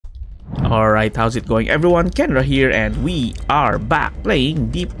Alright, how's it going everyone? Kenra here, and we are back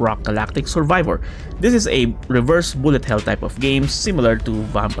playing Deep Rock Galactic Survivor. This is a reverse bullet hell type of game similar to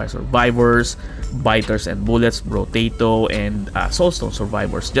Vampire Survivors, Biters and Bullets, Brotato, and Soulstone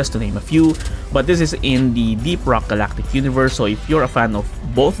Survivors, just to name a few. But this is in the Deep Rock Galactic universe, so if you're a fan of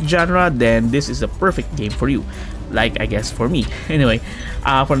both genre, then this is a perfect game for you. Like, I guess, for me. Anyway,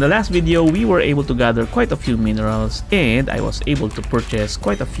 from the last video, we were able to gather quite a few minerals, and I was able to purchase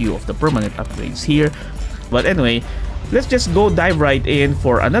quite a few of the permanent upgrades here. But anyway, let's just go dive right in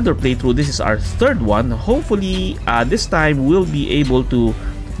for another playthrough. This is our third one. Hopefully, this time we'll be able to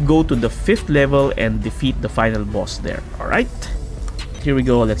go to the 5th level and defeat the final boss there. Alright? Here we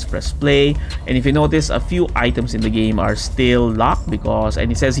go, let's press play. And if you notice, a few items in the game are still locked because,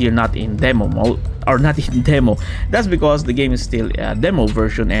 and it says here not in demo mode, or not in demo. That's because the game is still a demo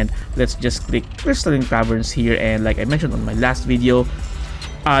version. And let's just click Crystalline Caverns here, and like I mentioned on my last video,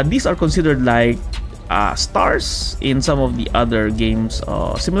 these are considered like stars in some of the other games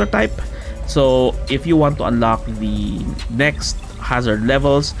similar type. So if you want to unlock the next hazard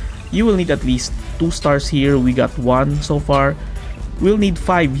levels, you will need at least 2 stars here. We got 1 so far. We'll need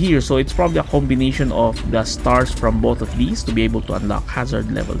 5 here, so it's probably a combination of the stars from both of these to be able to unlock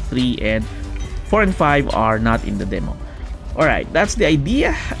hazard level 3, and 4 and 5 are not in the demo. Alright, that's the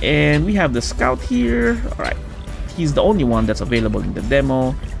idea, and we have the scout here. Alright, he's the only one that's available in the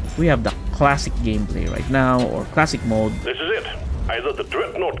demo. We have the classic gameplay right now, or classic mode. This is it. Either the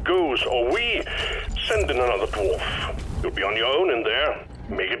dreadnought goes, or we send in another dwarf. You'll be on your own in there.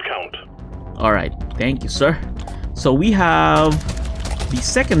 Make it count. Alright, thank you, sir. So we have the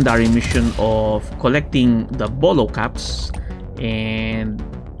secondary mission of collecting the bolo caps, and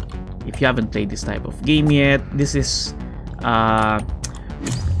if you haven't played this type of game yet, this is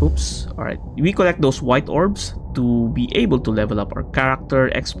oops, alright, we collect those white orbs to be able to level up our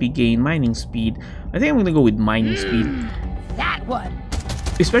character, XP gain, mining speed. I think I'm gonna go with mining speed. That one.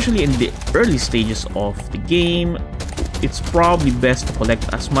 Especially in the early stages of the game, it's probably best to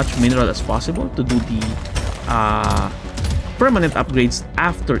collect as much mineral as possible to do the permanent upgrades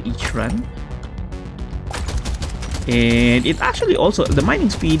after each run. And it actually also, the mining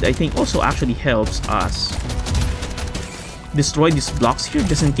speed I think also actually helps us destroy these blocks here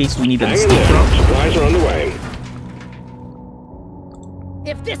just in case we need an escape route. Supplies are on the way.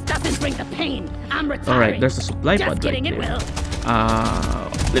 If this doesn't bring the pain, I'm retiring. Alright, there's a supply Just pod kidding, right there. it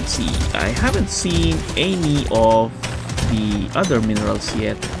will. Let's see, I haven't seen any of the other minerals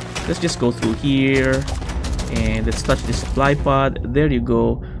yet. Let's just go through here. And let's touch the supply pod. There you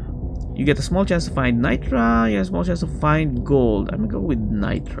go. You get a small chance to find nitra. You have a small chance to find gold. I'm gonna go with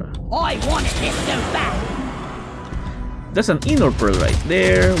nitra. I wanted this so bad. That's an inner pearl right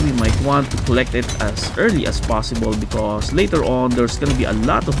there. We might want to collect it as early as possible because later on there's gonna be a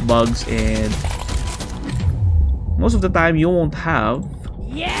lot of bugs, and most of the time you won't have,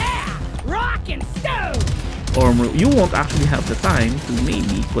 Yeah, rock and stone. or you won't actually have the time to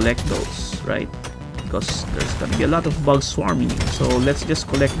maybe collect those, right? Because there's gonna be a lot of bugs swarming you. So let's just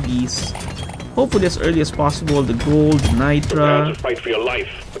collect these, hopefully as early as possible. The gold, Prepare nitra. to fight for your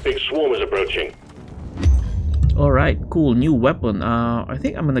life. The big swarm is approaching. Alright, cool, new weapon. I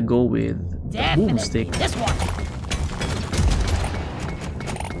think I'm gonna go with the Definitely boomstick. this one.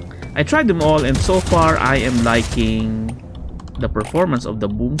 I tried them all, and so far I am liking the performance of the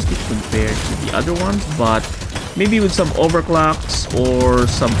boomstick compared to the other ones, but maybe with some overclocks or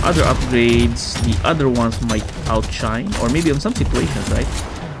some other upgrades, the other ones might outshine, or maybe in some situations, right?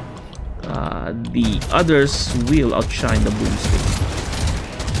 The others will outshine the boomstick.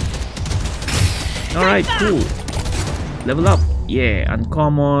 Alright, cool. Level up. Yeah,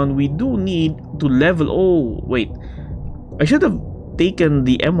 uncommon. We do need to level. Oh, wait. I should have taken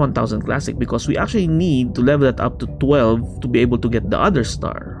the M1000 Classic because we actually need to level it up to 12 to be able to get the other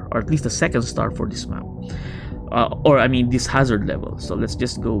star, or at least the 2nd star for this map. Or I mean this hazard level. So let's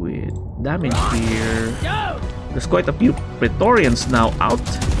just go with damage here. There's quite a few Praetorians now out.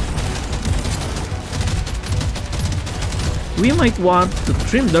 We might want to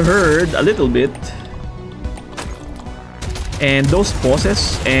trim the herd a little bit. And those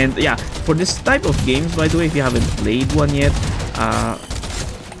poses, and yeah, for this type of games, by the way, if you haven't played one yet,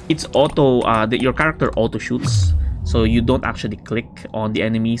 it's auto, your character auto shoots. So you don't actually click on the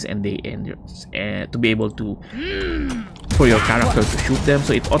enemies and they end to be able to, for your character to shoot them.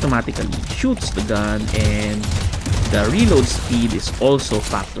 So it automatically shoots the gun, and the reload speed is also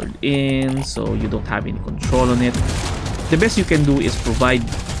factored in, so you don't have any control on it. The best you can do is provide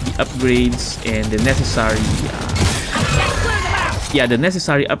the upgrades and the necessary the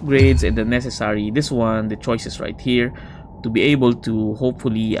necessary upgrades and the necessary, the choices right here to be able to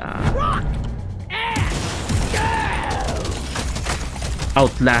hopefully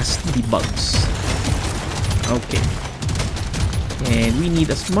outlast the bugs. Okay. And we need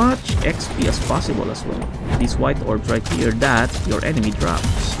as much XP as possible as well. These white orbs right here that your enemy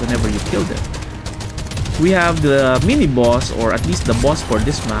drops whenever you kill them. We have the mini boss, or at least the boss for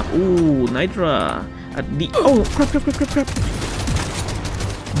this map. Ooh, Nitra. At the crap.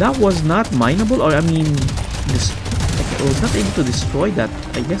 That was not mineable, or I mean, this. Okay, I was not able to destroy that.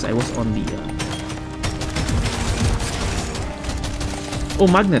 I guess I was on the. Oh,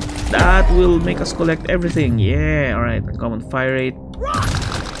 magnet. That will make us collect everything. Yeah, alright. Uncommon fire rate.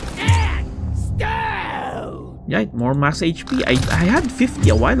 Yeah, more max HP. I had 50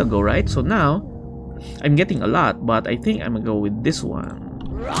 a while ago, right? So now, I'm getting a lot, but I think I'm gonna go with this one.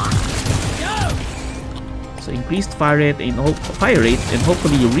 So increased fire rate and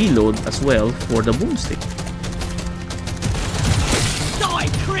hopefully reload as well for the boomstick.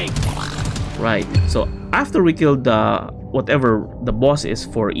 Right. So after we kill the whatever the boss is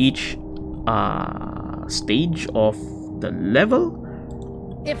for each stage of the level,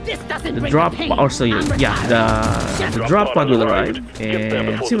 the drop the drop pod will arrive,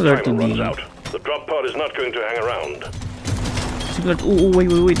 and similar to the drop pod is not going to hang around. Similar to,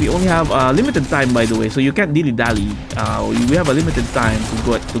 wait, we only have limited time, by the way, so you can't dilly-dally. We have a limited time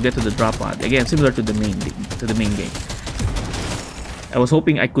to get to the drop pod. Again, similar to the main game. I was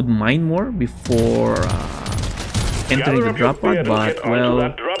hoping I could mine more before entering the drop pod, but well,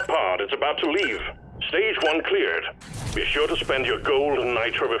 that drop pod, it's about to leave. Stage 1 cleared. Be sure to spend your gold and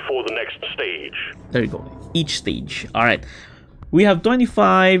nitro before the next stage. There you go. Each stage. Alright. We have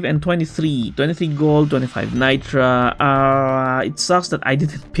 25 and 23. 23 gold, 25 nitra. It sucks that I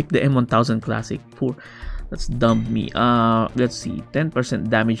didn't pick the M1000 Classic. Poor. That's dumb me. Let's see. 10%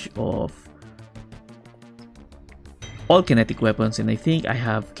 damage of all kinetic weapons. And I think I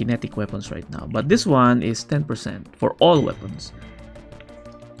have kinetic weapons right now. But this one is 10% for all weapons.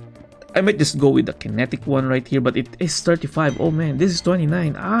 I might just go with the kinetic one right here, but it is 35. Oh man, this is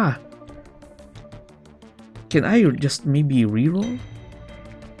 29. Can I just maybe reroll?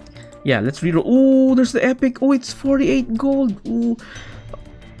 Yeah, let's reroll. Oh, there's the epic. Oh, it's 48 gold. Ooh.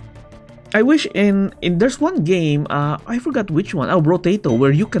 I wish in there's one game, I forgot which one. Oh, Rotato,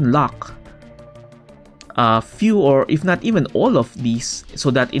 where you can lock few or if not even all of these, so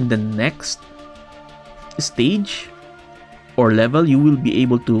that in the next stage or level you will be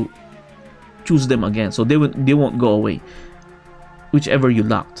able to choose them again, so they won't go away, whichever you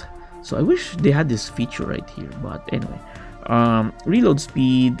locked. So I wish they had this feature right here, but anyway. Reload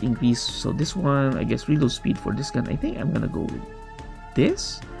speed increase. So this one, I guess reload speed for this gun, I think I'm gonna go with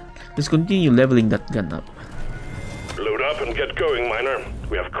this. Let's continue leveling that gun up. Load up and get going, miner.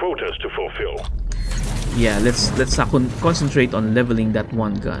 We have quotas to fulfill. Yeah, let's concentrate on leveling that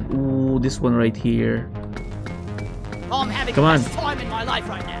one gun. Ooh, this one right here. I'm having Come on. the best time in my life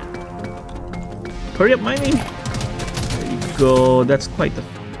right now. Hurry up, mining. There you go. That's quite a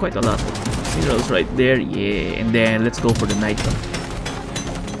lot of zeros right there. Yeah, and then let's go for the nitro.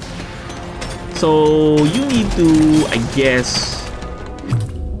 So you need to, I guess,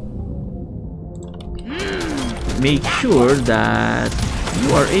 make sure that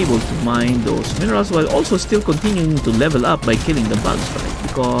you are able to mine those minerals while also still continuing to level up by killing the bugs, right?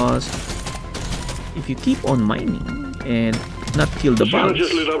 Because if you keep on mining and not kill the bugs,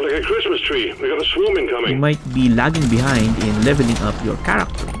 just lit up like a Christmas tree. We got a swarm incoming. You might be lagging behind in leveling up your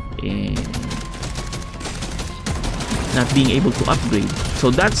character and not being able to upgrade. So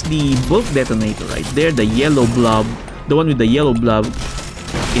that's the bulk detonator right there, the yellow blob, the one with the yellow blob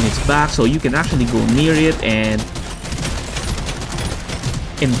in its back. So you can actually go near it and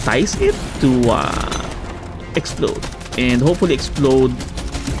entice it to explode, and hopefully explode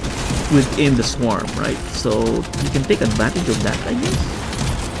within the swarm, right? So you can take advantage of that, I guess.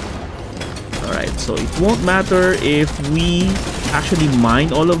 Alright, so it won't matter if we actually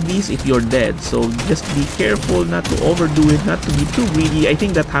mine all of these if you're dead. So just be careful not to overdo it, not to be too greedy. I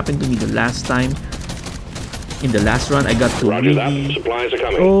think that happened to me the last time. In the last run, I got too greedy. Supplies are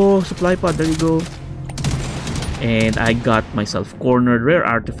coming. Oh, supply pod, there you go. And I got myself cornered. Rare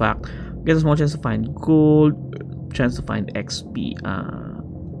artifact. Get a small chance to find gold. Chance to find XP.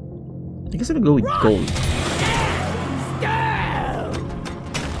 I guess I'm gonna go with gold.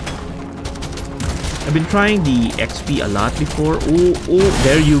 I've been trying the XP a lot before. Oh,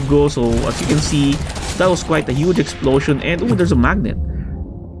 there you go. So as you can see, that was quite a huge explosion. And oh, there's a magnet.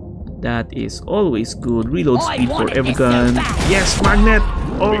 That is always good. Reload speed for every gun. Yes, magnet.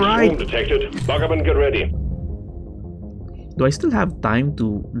 All right. Detected. Buck up and get ready. Do I still have time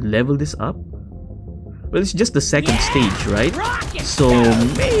to level this up? Well, it's just the second stage, right? So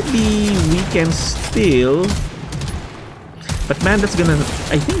maybe we can still... But man, that's gonna...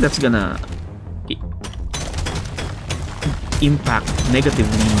 I think that's gonna... impact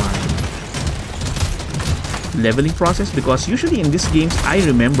negatively my leveling process, because usually in these games, I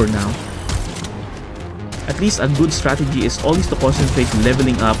remember now, at least a good strategy is always to concentrate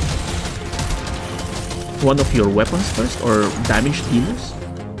leveling up one of your weapons first, or damage dealers,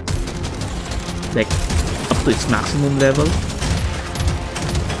 like up to its maximum level.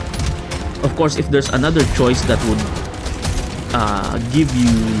 Of course, if there's another choice that would give you,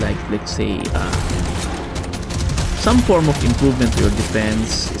 like, let's say, some form of improvement to your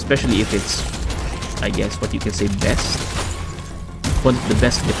defense, especially if it's, I guess, what you can say best, one of the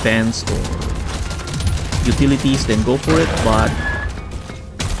best defense or utilities, then go for it. But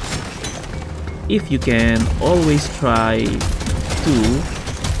if you can always try to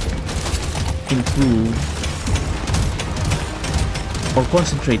improve or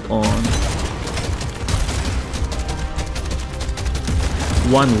concentrate on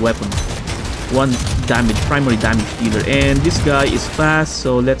one weapon, one primary damage dealer, and this guy is fast,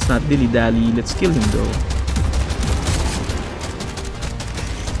 so let's not dilly-dally, let's kill him though.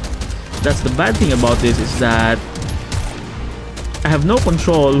 That's the bad thing about this, is that I have no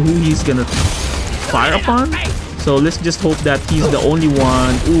control who he's gonna fire upon, so let's just hope that he's the only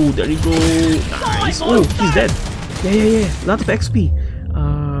one. Ooh, there you go. Nice. Oh, he's dead. Yeah. Lot of XP.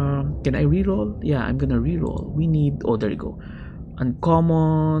 Can I reroll? Yeah, I'm gonna reroll. We need... Oh, there you go.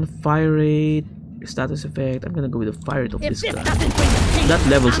 Uncommon, fire rate, status effect. I'm gonna go with the fire rate of this gun. That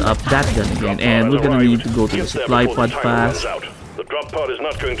levels up that gun again, and we're gonna need to go to the supply pod fast. The drop pod is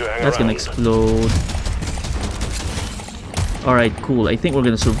not going to hang That's gonna explode. Alright, cool. I think we're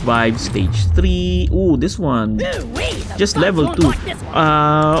gonna survive stage 3. Ooh, this one just level 2.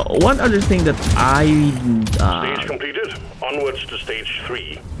 One other thing that I stage completed. Onwards to stage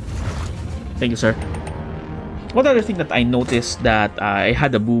 3. Thank you, sir. One other thing that I noticed that I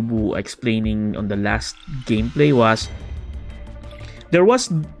had a boo-boo explaining on the last gameplay was there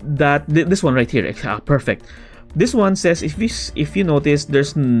was that this one right here. Perfect. This one says if you notice,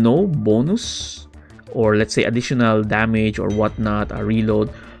 there's no bonus or let's say additional damage or whatnot, a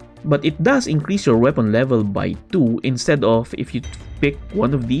reload, but it does increase your weapon level by 2 instead of if you pick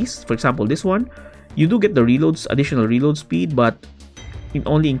one of these. For example, this one, you do get the reloads, additional reload speed, but it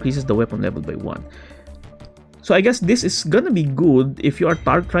only increases the weapon level by 1. So I guess this is gonna be good if you are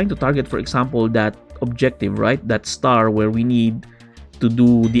trying to target, for example, that objective, right? That star where we need to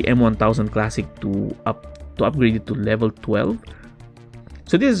do the M1000 Classic to upgrade it to level 12.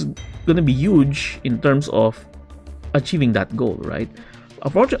 So this is gonna be huge in terms of achieving that goal, right?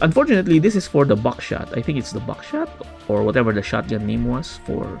 Unfortunately, this is for the buckshot. I think it's the buckshot or whatever the shotgun name was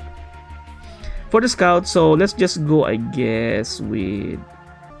for the scout. So let's just go, I guess, with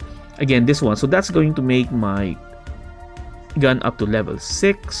again this one. So that's going to make my gun up to level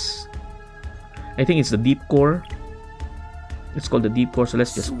 6. I think it's the deep core. It's called the deep core. So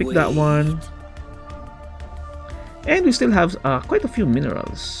let's just pick that one. And we still have quite a few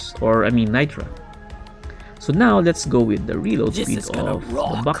minerals, or I mean nitra. So now let's go with the reload speed of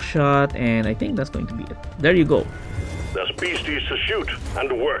the buckshot, and I think that's going to be it. There you go. There's beasties to shoot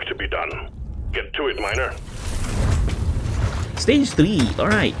and work to be done. Get to it, miner. Stage 3.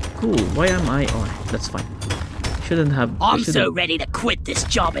 Alright, cool. Why am I on? That's fine. Shouldn't have... I'm so ready to quit this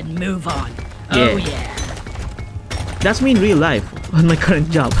job and move on. Yeah. Oh yeah. That's me in real life, on my current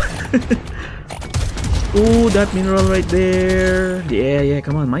job. Ooh, that mineral right there. Yeah,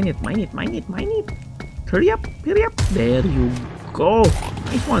 come on, mine it. Hurry up. There you go.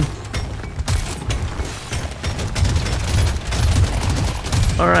 Nice one.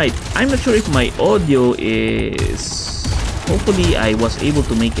 Alright, I'm not sure if my audio is... Hopefully I was able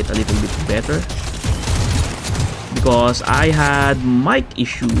to make it a little bit better, because I had mic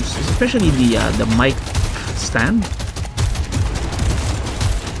issues, especially the mic stand.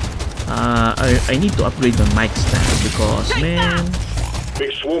 I need to upgrade my mic stand because, man...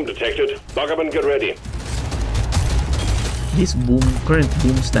 Big swarm detected. Buggerman, get ready. This current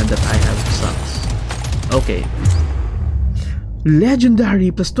boom stand that I have sucks. Okay.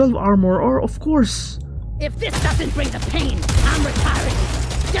 Legendary plus 12 armor, or of course. If this doesn't bring the pain, I'm retiring.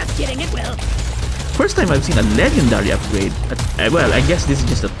 Just kidding, it will. First time I've seen a legendary upgrade. Well, I guess this is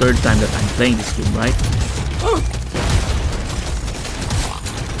just the third time that I'm playing this game, right?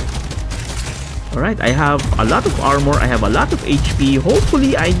 Alright, I have a lot of armor, I have a lot of HP.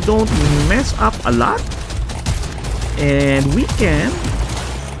 Hopefully I don't mess up a lot. And we can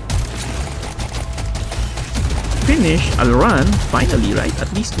finish a run, finally, right?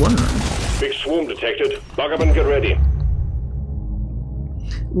 At least one run. Big swarm detected. Bug up and get ready.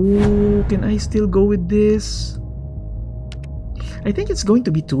 Ooh, can I still go with this? I think it's going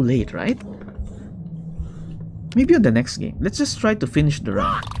to be too late, right? Maybe on the next game. Let's just try to finish the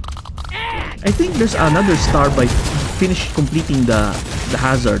round. I think there's another star by completing the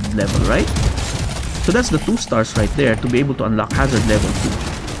hazard level, right? So that's the 2 stars right there to be able to unlock hazard level 2.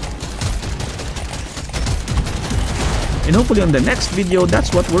 And hopefully on the next video,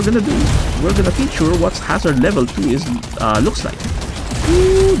 that's what we're gonna do. We're gonna feature what hazard level 2 is looks like.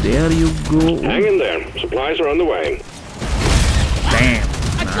 Ooh, there you go. Hang in there. Supplies are on the way. Bam!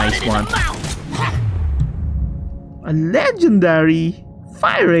 Nice one. A legendary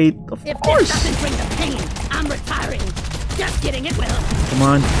fire rate, of If course. this doesn't bring the pain, I'm retiring. Just kidding, it will. Come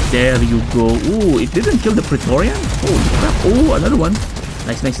on, there you go. Ooh, it didn't kill the Praetorian. Holy crap! Oh, another one.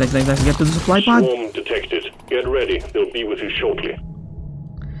 Nice, nice, nice, nice, nice. Get to the supply pod. Swarm detected. Get ready. They'll be with you shortly.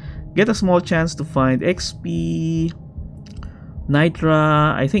 Get a small chance to find XP.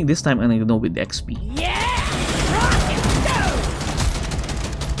 Nitra. I think this time I'm gonna go with XP. Yeah! Rock and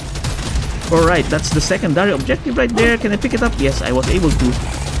go! Alright, that's the secondary objective right there. Can I pick it up? Yes, I was able to.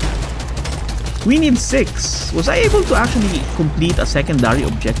 We need 6. Was I able to actually complete a secondary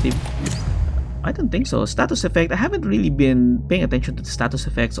objective? I don't think so. Status effect. I haven't really been paying attention to the status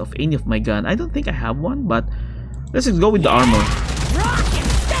effects of any of my gun. I don't think I have one, but let's just go with the armor. Rock and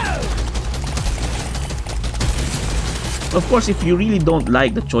go! Of course, if you really don't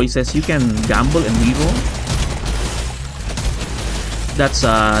like the choices, you can gamble and reroll. That's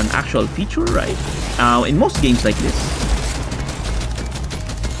an actual feature, right? In most games like this,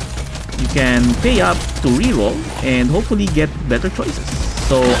 you can pay up to reroll and hopefully get better choices.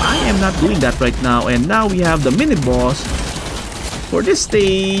 So I am not doing that right now, and now we have the mini boss for this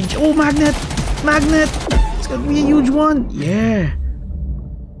stage. Oh, magnet! Magnet! It's gonna be a huge one! Yeah!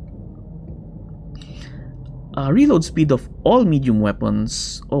 Reload speed of all medium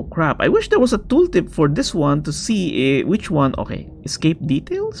weapons. Oh crap, I wish there was a tooltip for this one to see which one. Okay, escape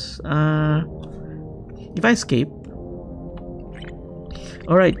details? If I escape.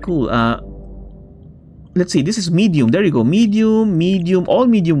 Alright, cool. Let's see, this is medium. There you go. Medium, medium, all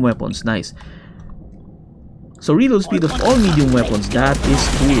medium weapons. Nice. So reload speed of all medium weapons. That is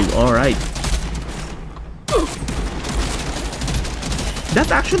cool. Alright.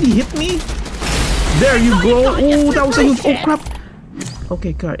 That actually hit me. There you go. Oh, that was a huge. Oh crap.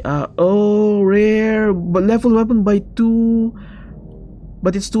 Okay, oh, rare, but level weapon by 2.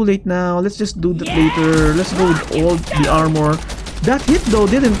 But it's too late now. Let's just do that later. Let's go with all the armor. That hit though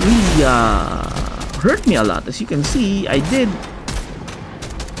didn't really hurt me a lot. As you can see, I did.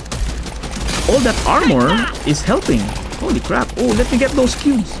 All that armor is helping. Holy crap. Oh, let me get those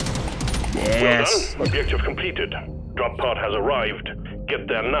cubes. Yes. Well done. Objective completed. Drop pod has arrived. Get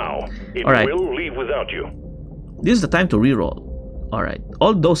there now. It will leave without you. This is the time to reroll. Alright.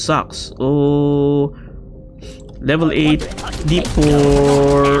 All those sucks. Oh. Level 8. Deep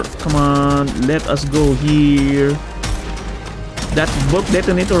 4. Come on. Let us go here. That book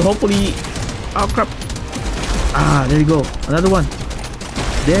detonator, hopefully. Oh crap. Ah, there you go. Another one.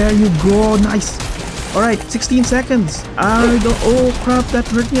 There you go. Nice. Alright, 16 seconds. I don't. Oh crap, that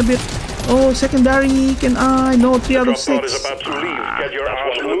hurt me a bit. Oh, secondary. Can I? No, 3 out of 6. Drop pod is about to leave. Get your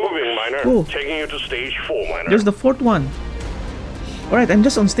ass moving, Miner. Oh. Taking you to stage 4, Miner. There's the 4th one. Alright, I'm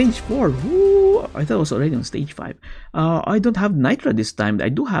just on stage 4. Ooh, I thought I was already on stage 5. I don't have Nitra this time. I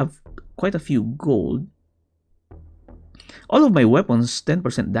do have quite a few gold. All of my weapons,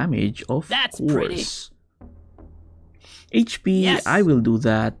 10% damage, of That's course. pretty. HP, Yes. I will do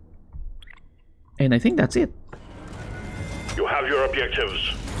that. And I think that's it. You have your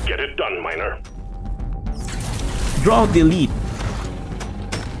objectives. Get it done, Miner. Draw out the elite.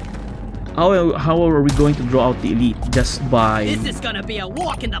 How are we going to draw out the elite? Just by... This is gonna be a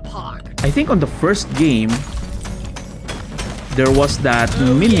walk in the park. I think on the first game, there was that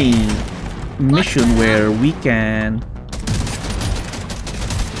mini mission where we can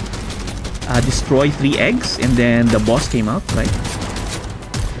destroy 3 eggs and then the boss came out, right?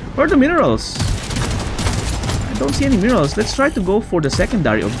 Where are the minerals? I don't see any minerals. Let's try to go for the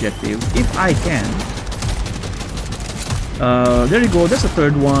secondary objective if I can. There you go. That's the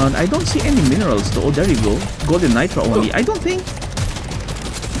 3rd one. I don't see any minerals though. Oh, there you go. Golden Nitra only. I don't think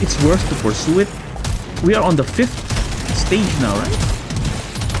it's worth to pursue it. We are on the 5th stage now, right?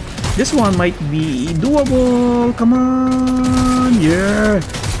 This one might be doable. Come on. Yeah.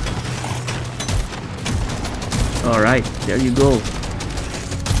 Alright, there you go.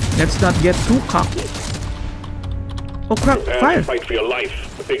 Let's not get too cocky. Oh crap, Prepare fire! to fight for your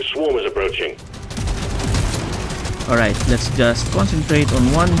life. A big swarm is approaching. Alright, let's just concentrate on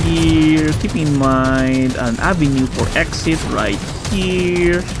one here. Keep in mind an avenue for exit right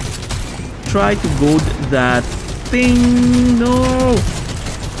here. Try to goad that thing. No!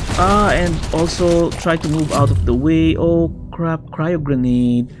 And also try to move out of the way. Oh crap, cryo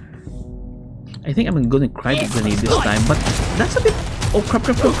grenade. I think I'm gonna cryo grenade this time, but that's a bit... Oh crap,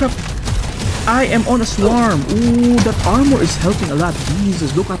 crap, crap, crap. I am on a swarm. Ooh, that armor is helping a lot.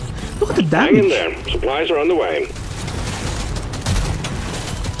 Jesus, look at the damage. Hang in there. Supplies are on the way.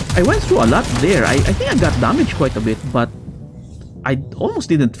 I went through a lot there. I think I got damaged quite a bit, but I almost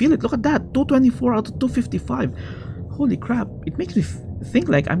didn't feel it. Look at that, 224 out of 255. Holy crap, it makes me think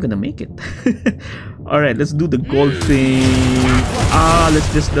like I'm gonna make it. Alright, let's do the gold thing. Let's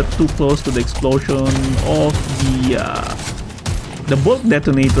just get too close to the explosion of the bulk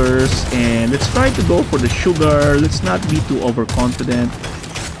detonators, and let's try to go for the sugar. Let's not be too overconfident.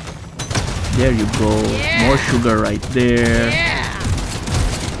 There you go. More sugar right there.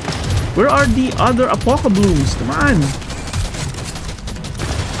 Where are the other apocablooms? Come on.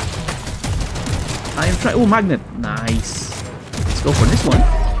 I am trying. Oh, magnet. Nice. Let's go for this one.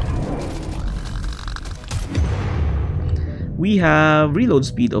 We have reload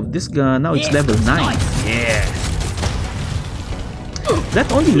speed of this gun. Now it's level 9. Yeah.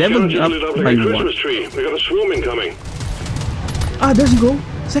 That only leveled up by 1. Christmas tree. We got a swarm incoming. There you go.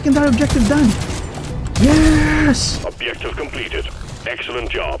 Secondary objective done. Yes. Objective completed. Excellent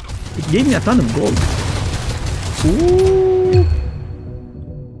job. It gave me a ton of gold. Ooh.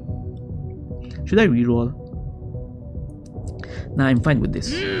 Should I reroll? Nah, I'm fine with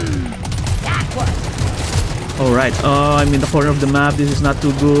this. Alright, I'm in the corner of the map. This is not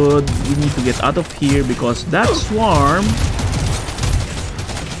too good. We need to get out of here because that swarm...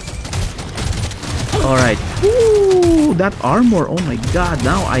 Alright. Ooh, that armor. Oh my god.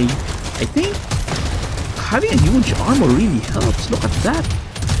 Now I think having a huge armor really helps. Look at that.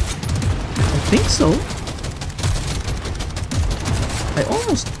 I think so. I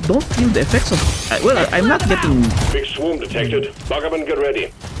almost don't feel the effects of... well, I'm not getting... Big swarm detected. Bug up and get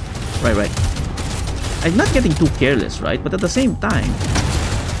ready. Right. I'm not getting too careless, right? But at the same time,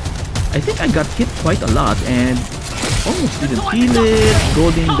 I think I got hit quite a lot and almost didn't feel it.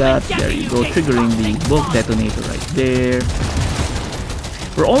 Golding that. There you go. Triggering the bulk detonator right there.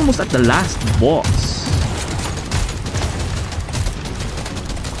 We're almost at the last boss.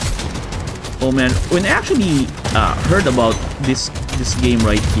 Oh man, when I actually heard about this game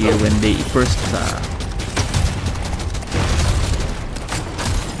right here, when they first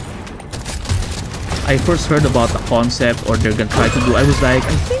I first heard about the concept, or they're gonna try to do, I was like,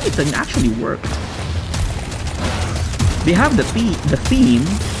 I think it can actually work. They have the theme,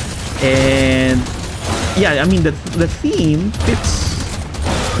 and yeah, I mean the theme fits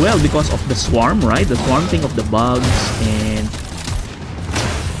well because of the swarm, right? The swarm thing of the bugs, and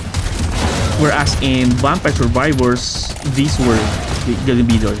whereas in Vampire Survivors, these were gonna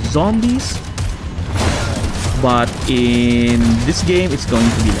be the zombies, but in this game, it's going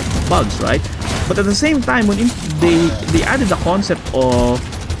to be like the bugs, right? But at the same time, when they added the concept of,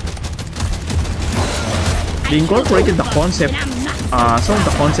 they incorporated the concept, some of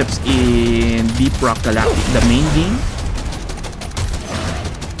the concepts in Deep Rock Galactic, the main game.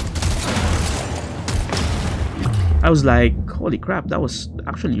 I was like, holy crap, that was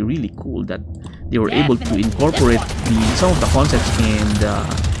actually really cool that they were able to incorporate some of the concepts in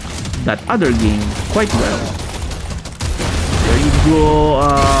that other game quite well. There you go,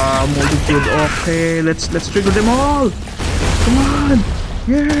 multitude. Okay, let's trigger them all. Come on,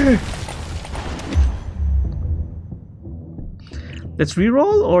 yeah. Let's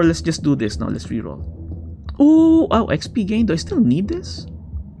reroll, or let's just do this now. Let's reroll. Oh, XP gain. Do I still need this?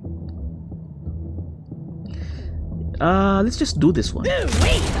 Let's just do this one.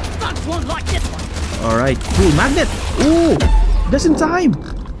 Alright, cool. Magnet! Ooh! Just in time!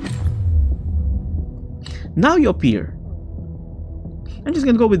 Now you appear. I'm just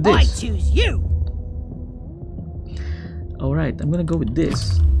gonna go with this. I choose you! Alright, I'm gonna go with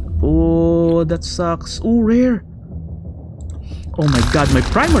this. Oh, that sucks. Oh, rare! Oh my god, my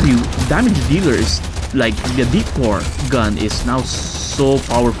primary damage dealer is like the Deep Rock gun is now so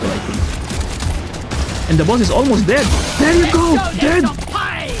powerful, I think. And the boss is almost dead. There you go! Dead!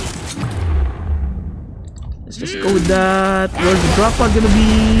 Let's just go with that. Where's the drop pod gonna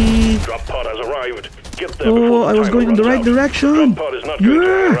be? Drop pod has arrived. Get there Oh, I was going in the right direction. Drop pod is not going to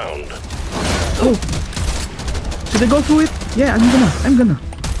hang around. Oh. Should I go through it? Yeah, I'm gonna.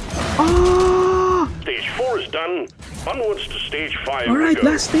 Ah! Stage 4 is done. Onwards to stage 5. Alright,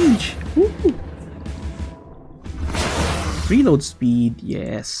 last stage. Woo. Reload speed.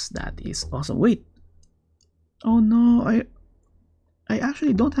 Yes, that is awesome. Wait. Oh no, I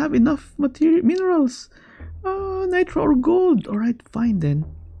actually don't have enough minerals. Nitro or gold. Alright, fine then.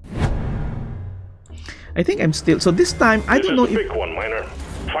 I think I'm still... So this time, I don't know if... This is the big one, Miner.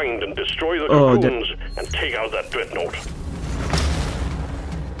 Find and destroy the cocoons and take out that dreadnought.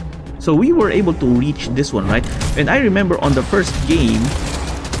 So we were able to reach this one, right? And I remember on the first game...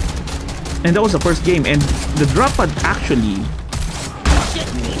 And that was the first game, and the drop pod actually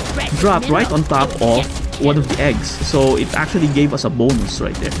dropped right on top of one of the eggs. So it actually gave us a bonus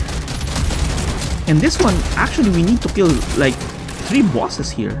right there. And this one, actually we need to kill like 3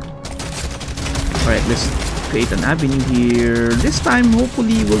 bosses here. Alright, let's create an avenue here. This time,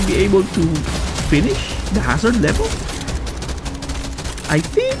 hopefully, we'll be able to finish the hazard level. I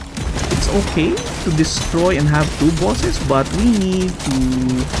think it's okay to destroy and have 2 bosses, but we need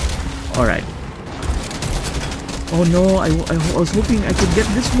to... Alright. Oh no, I was hoping I could get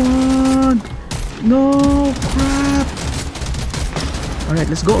this one. No, crap. Alright,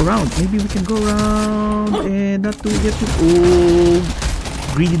 let's go around. Maybe we can go around and not to get to... Oh,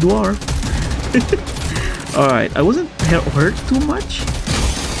 greedy dwarf. Alright, I wasn't hurt too much.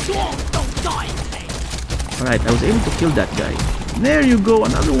 Alright, I was able to kill that guy. There you go,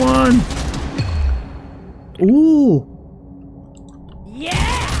 another one. Ooh.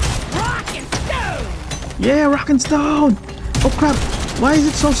 Yeah! Rock and stone! Yeah, rock and stone. Oh crap, why is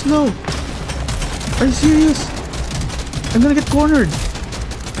it so slow? Are you serious? I'm gonna get cornered.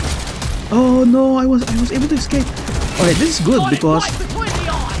 Oh no, I was able to escape. Alright, this is good because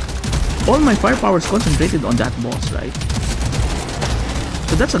all my firepower is concentrated on that boss, right?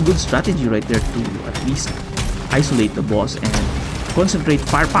 So that's a good strategy right there to at least isolate the boss and concentrate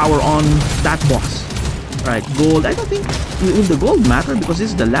firepower on that boss. Alright, gold. I don't think will the gold matter because this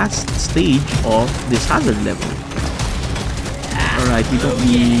is the last stage of this hazard level. Alright, we don't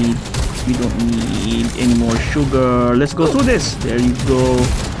need any more sugar. Let's go through this. There you go.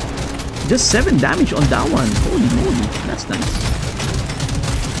 Just 7 damage on that one. Holy moly, that's nice.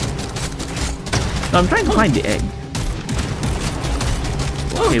 Now I'm trying to find the egg.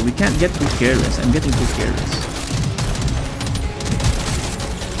 Okay, we can't get too careless. I'm getting too careless.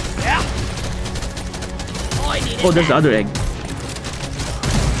 Oh, there's the other egg.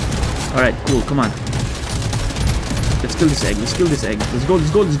 Alright, cool, come on. Let's kill this egg, let's kill this egg. Let's go,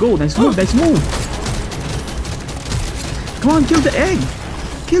 let's go, let's go. Nice move, nice move. Come on, kill the egg.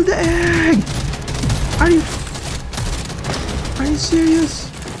 Kill the egg. Are you serious?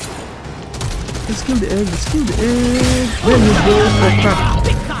 Let's kill the egg, let's kill the egg. There you go. Oh crap.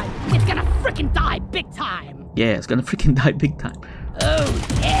 Big time! It's gonna freaking die big time! Yeah, it's gonna freaking die big time. Oh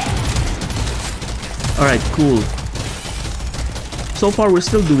yeah! Alright, cool. So far we're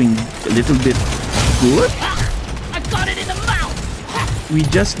still doing a little bit good. I got it in the mouth! We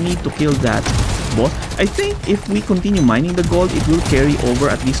just need to kill that boss. I think if we continue mining the gold, it will carry over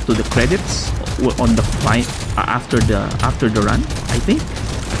at least to the credits on the after the run. I think.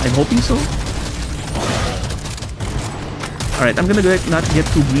 I'm hoping so. Alright, I'm gonna not get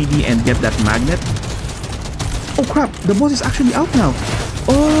too greedy and get that magnet. Oh crap! The boss is actually out now.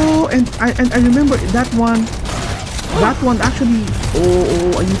 Oh, and I remember that one. That one actually.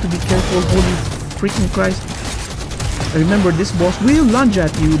 Oh, I need to be careful. Holy freaking Christ! I remember this boss will lunge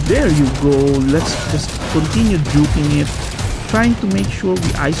at you. There you go. Let's just continue juking it, trying to make sure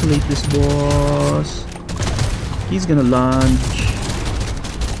we isolate this boss. He's gonna lunge.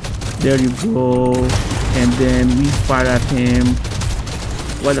 There you go. And then we fire at him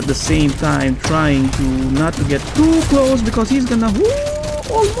while at the same time trying to not to get too close because he's gonna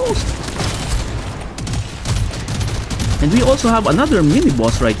almost. And we also have another mini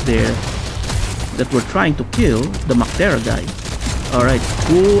boss right there that we're trying to kill, the Mactera guy. Alright,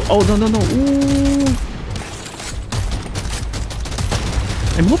 cool. Oh no. Ooh.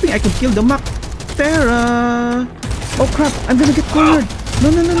 I'm hoping I can kill the Mactera. Oh crap, I'm gonna get cornered. No.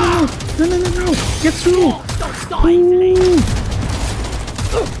 Get through. Ooh.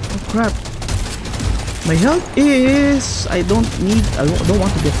 Oh crap. My health is... I don't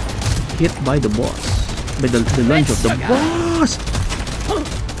want to get hit by the boss. By the lunge of the boss.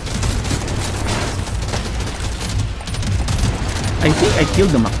 I think I killed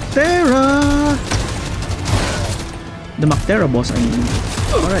the Mactera. The Mactera boss, I mean.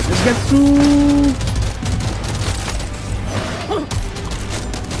 Alright, let's get through.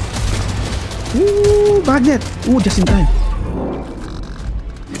 Ooh, magnet! Ooh, just in time.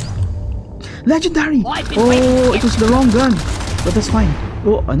 Legendary! Oh, it was the wrong gun. But that's fine.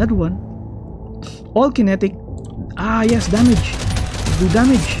 Oh, another one. All kinetic. Ah, yes, damage. Do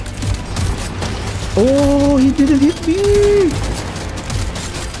damage. Oh, he didn't hit me.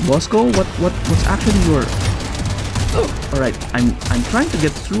 Bosco, what's actually your Alright, I'm trying to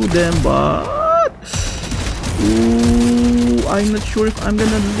get through them, but ooh, I'm not sure if I'm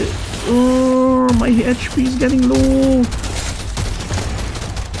gonna live. Oh, my HP is getting low.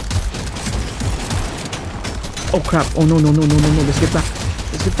 Oh crap! Oh no! Let's get back.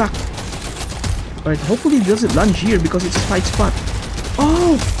 Let's get back. Alright, hopefully it doesn't lunge here because it's a tight spot.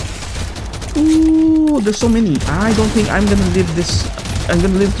 Oh! Ooh, there's so many. I don't think I'm gonna live this. I'm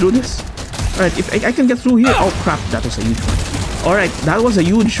gonna live through this. Alright, if I can get through here. Oh crap, that was a huge one. Alright, that was a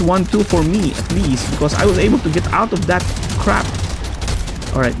huge one too for me, at least, because I was able to get out of that crap.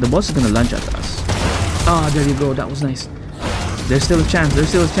 Alright, the boss is gonna lunge at us. Ah, there you go, that was nice. There's still a chance,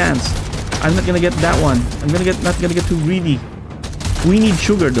 I'm not gonna get that one. Not gonna get too greedy. We need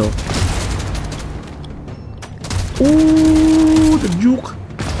sugar though. Ooh, the juke.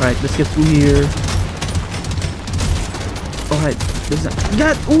 Alright, let's get through here. Alright,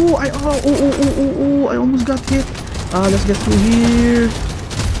 I almost got hit. Let's get through here.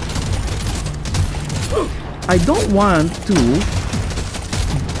 I don't want to.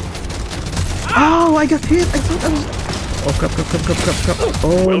 Oh, I got hit. I thought I was. Oh crap.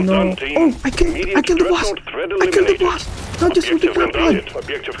 Oh Well no. done, team. Oh, I killed the boss. I killed the boss. Not just with the grab pod.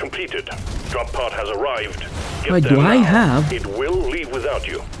 Objective completed. Drop pod has arrived. Get Right, there do I now. have? It will leave without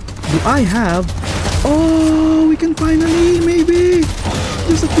you. Do I have? Oh, we can finally, maybe.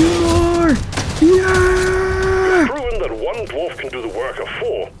 Just a few more. Yeah. Proven that one dwarf can do the work of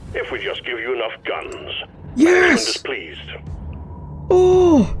 4 if we just give you enough guns. Yes. Management is pleased.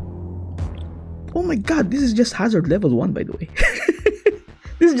 Oh. Oh my god, this is just hazard level 1, by the way.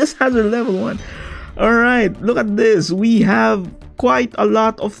 This is just hazard level 1. Alright, look at this. We have quite a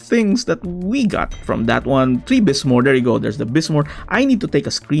lot of things that we got from that one. 3 Bismore, there you go. There's the Bismore. I need to take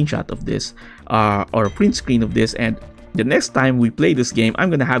a screenshot of this, or a print screen of this, and the next time we play this game, I'm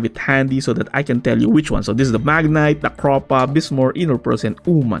gonna have it handy so that I can tell you which one. So this is the Magnite, the Kroppa, Bismore, Inner Pearls, and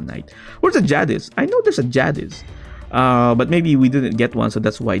Umanite. Where's the Jadis? I know there's a Jadis. But maybe we didn't get one, so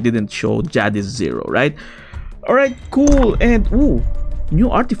that's why it didn't show Jadis 0, right? Alright, cool. And ooh, new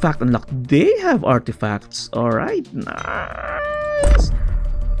artifact unlocked. They have artifacts. Alright, nice.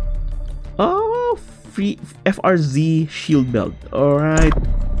 Oh, free FRZ shield belt. Alright.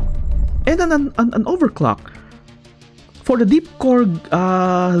 And an overclock for the deep core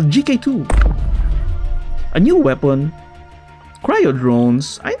GK2. A new weapon. Cryo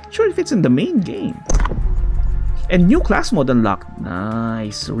drones. I'm not sure if it's in the main game. And new class mode unlocked.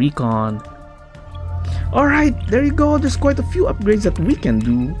 Nice. Recon. Alright, there you go. There's quite a few upgrades that we can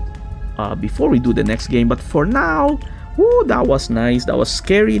do before we do the next game. But for now, woo, that was nice. That was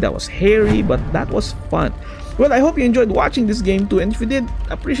scary. That was hairy. But that was fun. Well, I hope you enjoyed watching this game too. And if you did,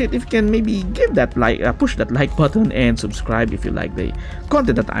 appreciate if you can maybe give that like, push that like button and subscribe if you like the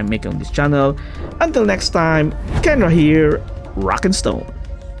content that I'm making on this channel. Until next time, Kenra here, Rock and Stone.